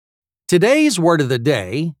Today's word of the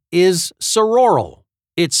day is sororal.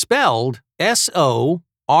 It's spelled S-O-R-O-R-A-L.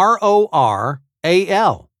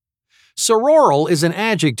 Sororal is an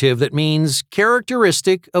adjective that means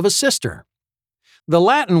characteristic of a sister. The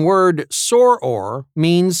Latin word soror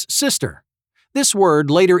means sister. This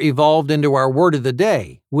word later evolved into our word of the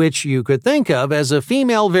day, which you could think of as a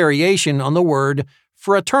female variation on the word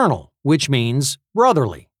fraternal, which means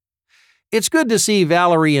brotherly. It's good to see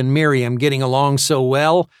Valerie and Miriam getting along so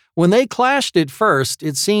well. When they clashed at first,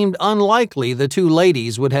 it seemed unlikely the two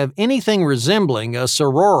ladies would have anything resembling a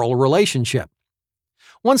sororal relationship.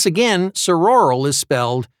 Once again, sororal is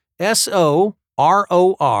spelled S-O-R-O-R-A-L.